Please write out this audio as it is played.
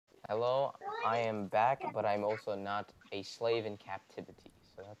Hello, I am back, but I'm also not a slave in captivity,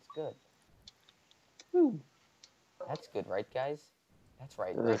 so that's good. That's good, right, guys? That's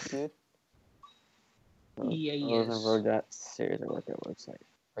right, dude? Yeah, I wasn't really that serious about that website.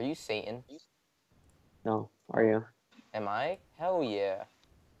 Are you Satan? No, are you? Am I? Hell yeah.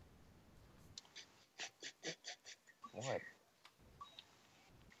 What?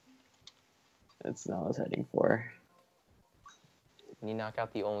 That's not what I was heading for. Can you knock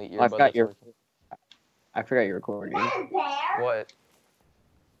out the only earbud I've got that's your. working? I forgot you're recording. What?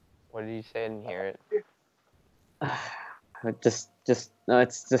 What did you say? I didn't hear it. No,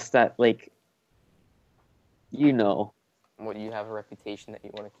 it's just that, like, you know. What, you have a reputation that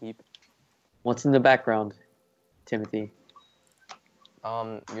you want to keep? What's in the background, Timothy?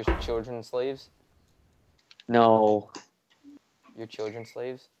 Your children slaves? No. Your children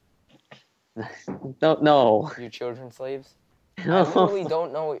slaves? No. Your children slaves? No. I literally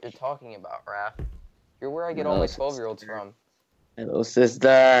don't know what you're talking about, Raph. You're where I get all my 12-year-olds from. Hello,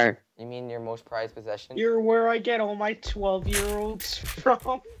 sister. You mean your most prized possession? You're where I get all my 12-year-olds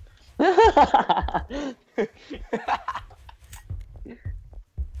from.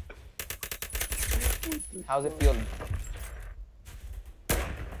 How's it feel?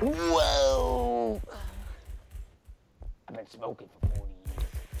 Whoa! I've been smoking for 40 years.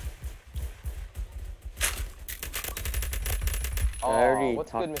 Oh,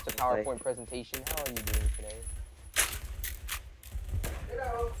 what's good, Mr. PowerPoint presentation? How are you doing today?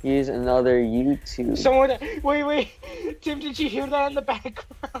 Use another YouTube. Someone, wait, Tim, did you hear that in the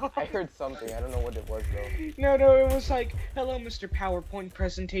background? I heard something. I don't know what it was though. No, it was like, hello, Mr. PowerPoint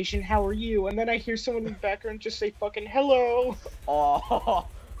presentation. How are you? And then I hear someone in the background just say fucking hello. Oh.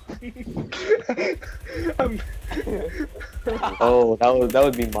 Oh, that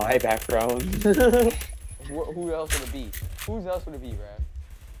would be my background. Who else would it be? Whose else would it be, Raph?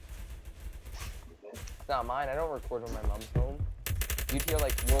 It's not mine. I don't record when my mom's home. You'd hear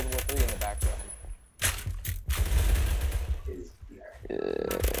like World War III in the background.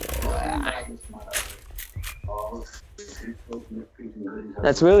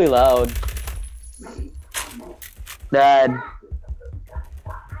 That's really loud. Dad.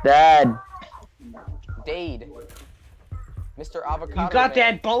 Dade. Mr. Avocado. You got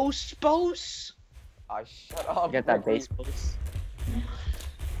Man. that Bose? Ah, shut up. You got that bass boost.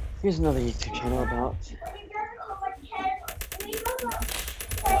 Here's another YouTube channel about.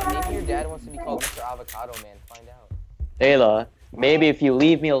 Maybe your dad wants to be called Mr. Avocado Man. Find out. Ayla, maybe if you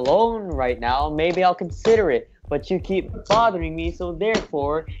leave me alone right now, maybe I'll consider it. But you keep bothering me, so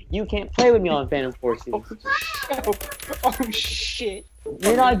therefore, you can't play with me on Phantom Forces. Oh shit.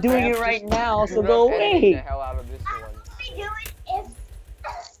 You're not doing it right now, so go away. The hell out of this one.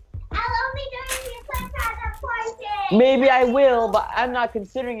 Maybe I will, but I'm not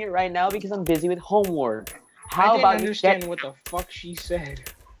considering it right now because I'm busy with homework. How I about didn't you understand get... what the fuck she said.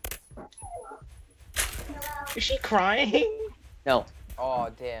 Is she crying? No. Oh,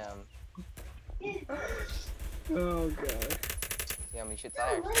 damn. Oh god. See how many shits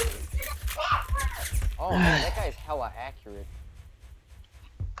I actually do. Oh, man, that guy's hella accurate.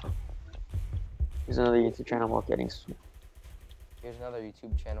 Here's another YouTube channel about getting... Here's another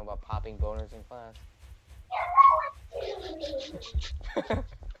YouTube channel about popping boners in class.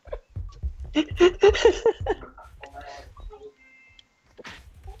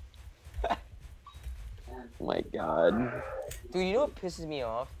 Oh my god. Dude, you know what pisses me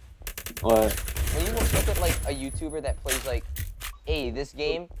off? What? When you look at like a YouTuber that plays like, hey, this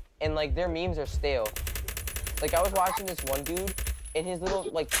game, and like their memes are stale. Like I was watching this one dude, and his little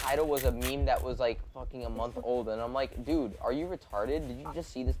like title was a meme that was like fucking a month old, and I'm like, dude, are you retarded? Did you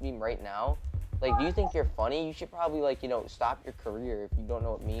just see this meme right now? Like, do you think you're funny? You should probably like, you know, stop your career if you don't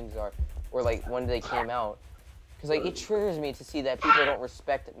know what memes are, or like when they came out. Cause like it triggers me to see that people don't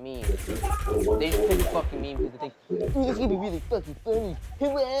respect memes. They just pick a fucking meme because they think, ooh, this is gonna be really fucking funny.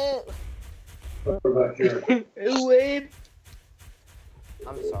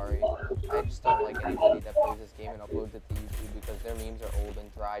 I'm sorry. I just don't like anybody that plays this game and uploads it to YouTube because their memes are old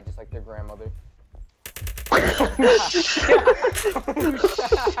and dry, just like their grandmother.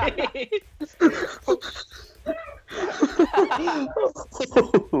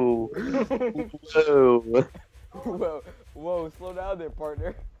 Whoa. Whoa, slow down there,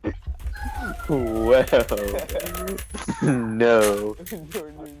 partner. Well. No.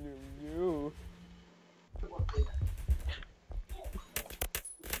 No.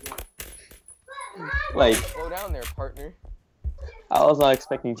 Like, Slow down there, partner. I was not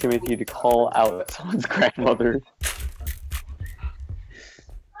expecting Timothy to call out someone's grandmother.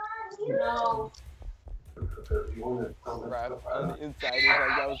 No. Raph on the inside is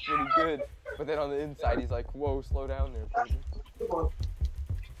like, that was pretty good. But then on the inside, he's like, whoa, slow down there, baby.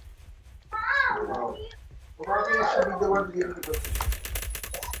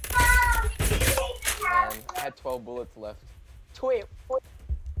 Man, I had 12 bullets left. Tweet.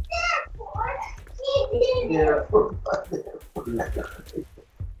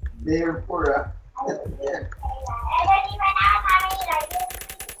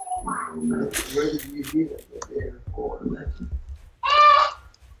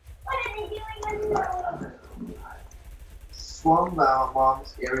 Slumbound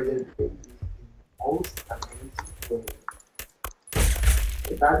moms carry their babies in the most amazing way.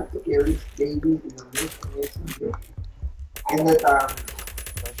 The daddy carries babies in the most amazing way. In the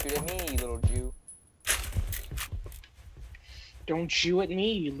Don't shoot at me, you little Jew. Don't shoot at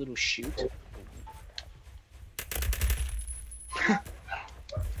me, you little shoot.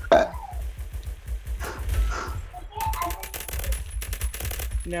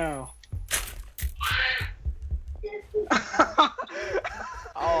 No.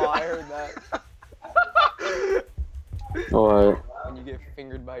 Oh, I heard that. What? When you get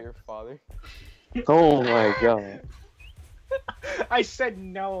fingered by your father. Oh my god. I said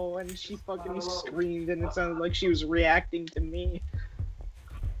no, and she fucking screamed, and it sounded like she was reacting to me.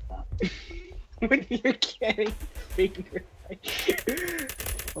 When you're getting fingered.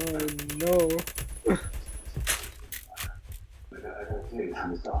 Oh no.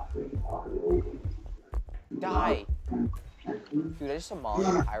 Die! Dude, I just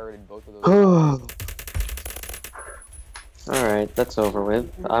Somali pirated both of those. Alright, that's over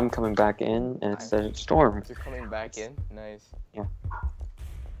with. I'm coming back in, and it's a storm. You're coming back in? Nice.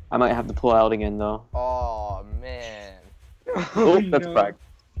 I might have to pull out again, though. Oh, man. Oh, that's no. back.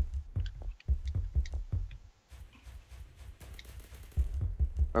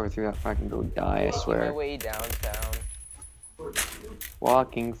 Over through that fucking go die, I Making my swear. way downtown.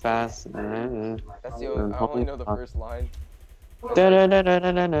 Walking fast. That's the only, I only know the first line.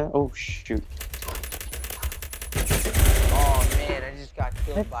 Da-da-da-da-da-da. Oh, shoot. Oh, man, I just got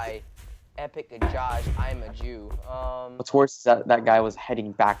killed by Epic Josh. I'm a Jew. What's worse is that guy was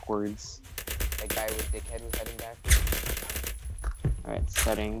heading backwards. That guy with dickhead was heading back. Alright,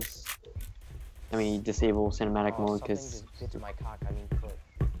 settings. Let me disable cinematic Oh, mode something because. just bit my cock, I mean foot.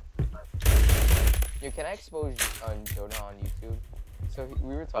 Yo, can I expose Jonah on YouTube? So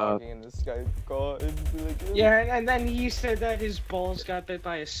we were talking and this guy got and be like, Yeah, and then he said that his balls got bit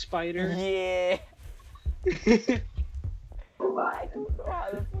by a spider. Yeah. I don't know how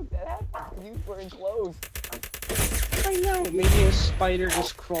the fuck that happened. You weren't close. I know. Maybe a spider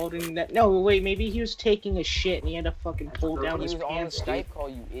just crawled in that. No, wait. Maybe he was taking a shit and he had to fucking pull down He his was on a pants. Skype call,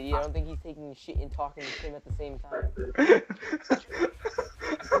 you idiot. I don't think he's taking shit and talking to him at the same time.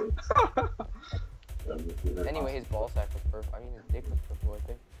 Anyway, his ball sack was purple. I mean, his dick was purple, I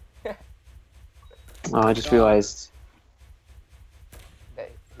think. Oh, I just realized. That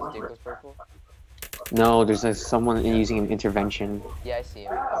his dick was purple? No, there's someone using an intervention. Yeah, I see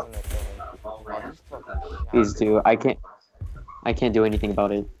him. I'm gonna kill him. Oh, he's fucking shot. Please do. I can't do anything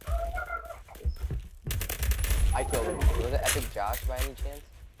about it. I killed him. Was it Epic Josh by any chance?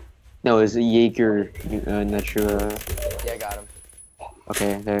 No, it's a Jaeger Natura. Yeah, I got him.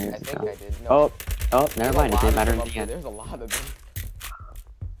 Okay, there. I think I did. No. Oh, never mind. It didn't matter in the end. There's a lot of them.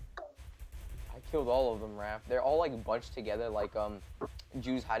 I killed all of them, Raph. They're all like bunched together, like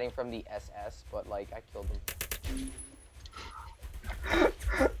Jews hiding from the SS, but like I killed them.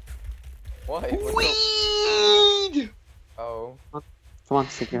 What? Weed! Oh. Come on,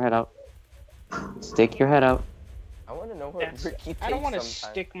 stick your head out. Stick your head out. I want to know what Ricky takes I don't want to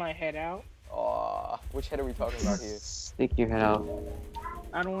sometime. stick my head out. Aw, which head are we talking about here? Stick your head out.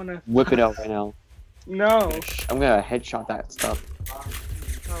 I don't want to. Whip it out right now. No. I'm gonna headshot that stuff.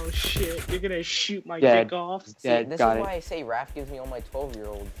 Oh shit! You're gonna shoot my Dead. dick off. See, Dead, this got is it. why I say Raph gives me all my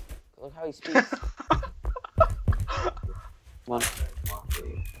 12-year-olds. Look how he speaks. Come on.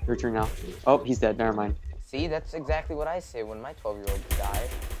 Your turn now. Oh, he's dead. Never mind. See, that's exactly what I say when my 12-year-olds die.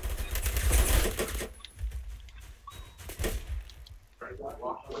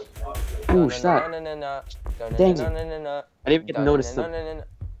 Ooh, shot. Dang it. I didn't even notice them.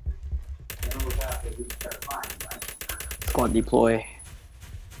 Squad deploy.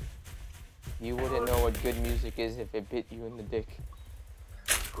 You wouldn't know what good music is if it bit you in the dick.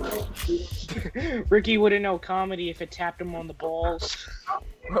 Ricky wouldn't know comedy if it tapped him on the balls.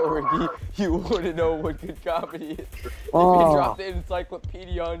 No, Ricky, you wouldn't know what good comedy is if you Oh. dropped the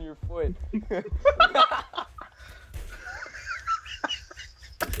encyclopedia on your foot.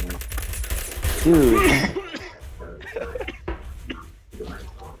 Dude.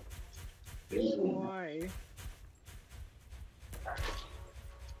 Why?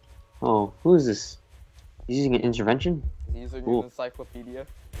 Oh, who is this? He's using an intervention? He's using Cool. an encyclopedia.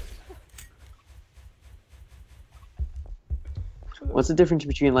 What's the difference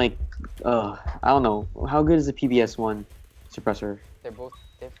between like, I don't know. How good is the PBS one suppressor? They're both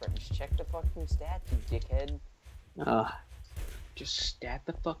different. Just check the fucking stats, you dickhead. Just stat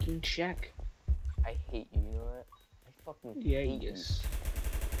the fucking check. I hate you, you know that? I fucking Yeah, hate yes. you.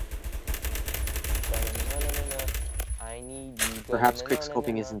 I need you. Perhaps quick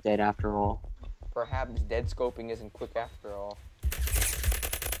scoping isn't dead after all. Perhaps dead scoping isn't quick after all.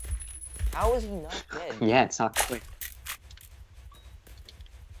 How is he not dead? Yeah, it's not quick.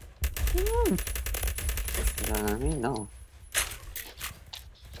 You know what I mean? No.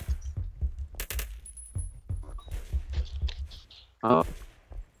 Oh.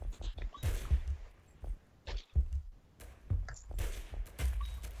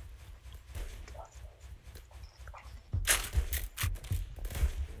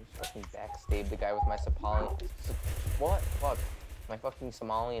 Fucking backstab the guy with my Somalian. What? Fuck. My fucking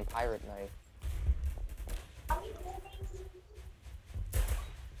Somalian pirate knife.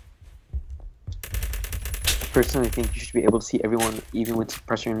 I personally think you should be able to see everyone even with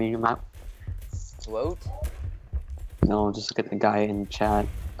suppressor in the map. Float? No, just look at the guy in chat.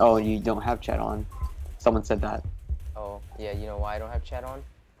 Oh, you don't have chat on. Someone said that. Oh, yeah, you know why I don't have chat on?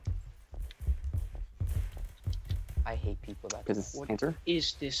 I hate people that. Because it's What answer.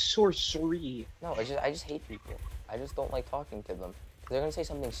 is this sorcery? No, I just hate people. I just don't like talking to them. They're gonna say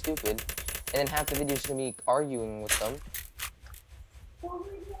something stupid, and then half the video's gonna be arguing with them.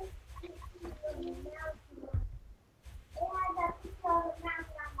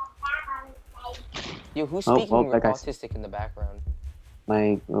 Yo, who's Oh, speaking well, that guy's- autistic in the background?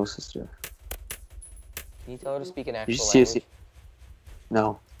 My little sister. Can you tell her to speak an you actual see- language?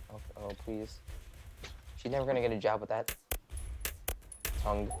 No. Oh, please. She's never gonna get a job with that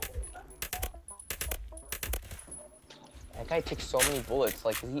tongue. That guy took so many bullets.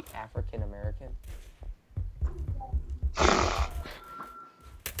 Like, is he African American?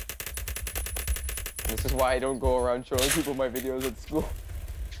 This is why I don't go around showing people my videos at school.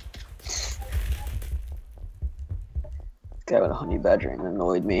 Guy with a honey badger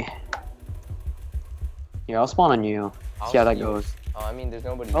annoyed me. Here, I'll spawn on you. I'll See how that see you. goes. Oh, I mean, there's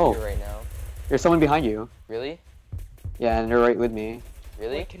nobody Oh. here right now. There's someone behind you. Really? Yeah, and they're right with me.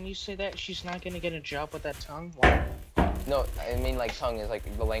 Really? Wait, can you say that she's not gonna get a job with that tongue? Why? No, I mean, like, tongue is like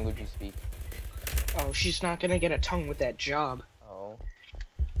the language you speak. Oh, she's not gonna get a tongue with that job. Oh.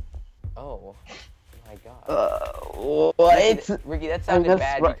 Oh. My god. What? Ricky, that sounded that's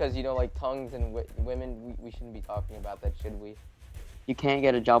bad right. because, you know, like, tongues and women, we shouldn't be talking about that, should we? You can't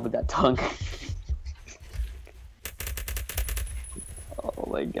get a job with that tongue. Oh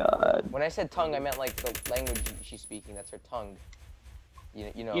my god. When I said tongue, I meant, like, the language she's speaking. That's her tongue.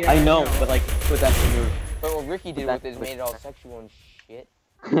 You know. Yeah. I know, but like, put that in your... But what Ricky did But with it is that- made it all sexual and shit.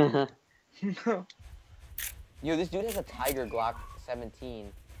 No. Yo, this dude has a Tiger Glock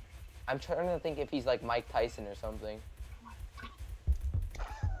 17. I'm trying to think if he's like Mike Tyson or something.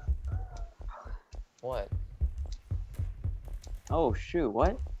 What? Oh shoot,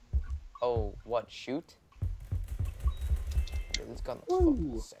 what? Oh, what? Shoot? Yo, this gun looks Ooh.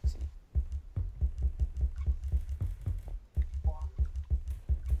 fucking sexy.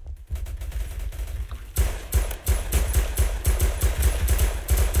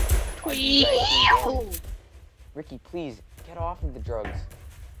 Are you guys doing? Ricky, please get off of the drugs.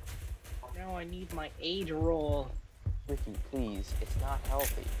 Now I need my aid roll. Ricky, please. It's not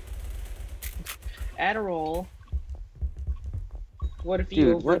healthy. Adderall. What if you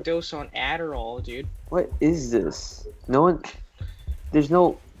Dude, what- overdose on Adderall, dude? What is this? No one... There's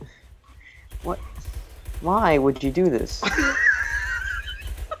no... What? Why would you do this? I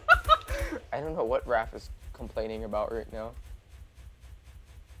don't know what Raph is complaining about right now.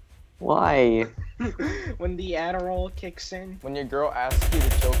 Why? When the Adderall kicks in. When your girl asks you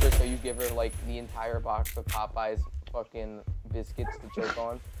to choke her, so you give her like the entire box of Popeye's fucking biscuits to choke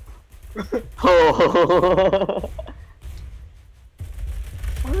on. Oh.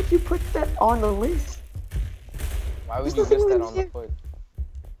 Why would you put that on the list? Why would There's you list nothing that on the here. foot?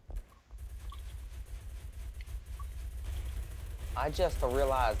 I just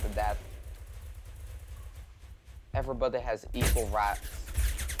realized that everybody has equal rights.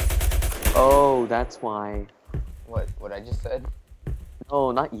 Oh, that's why. What I just said?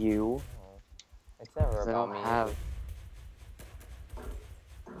 No, not you. Oh, it's never 'Cause I about don't me. have...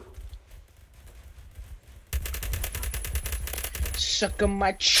 Suck on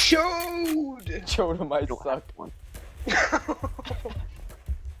my chode! Choda might don't suck. have one.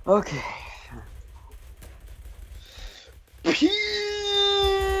 Okay. Pee!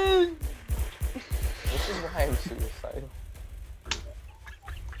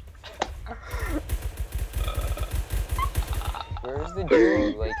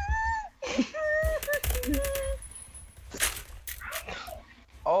 to do? Like,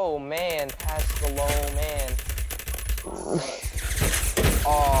 oh man, pass the low man.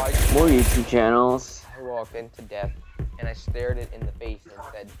 Oh, More YouTube channels. I walked into death and I stared it in the face and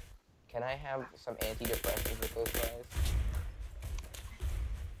said, "Can I have some antidepressants with those fries?"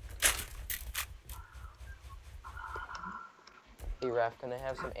 Hey Raph, can I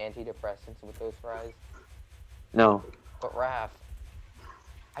have some antidepressants with those fries? No. But Raph,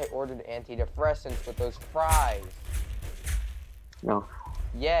 I ordered antidepressants with those fries. No.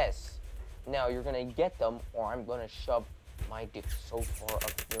 Yes. Now you're gonna get them, or I'm gonna shove my dick so far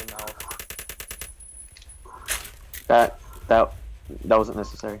up your mouth. That wasn't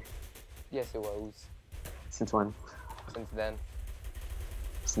necessary. Yes, it was. Since when? Since then.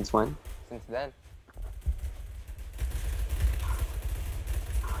 Since when? Since then.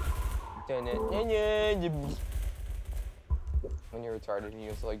 When you're retarded and you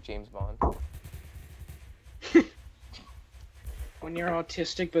just like James Bond. When you're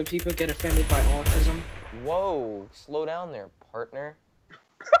autistic, but people get offended by autism. Whoa, slow down there, partner.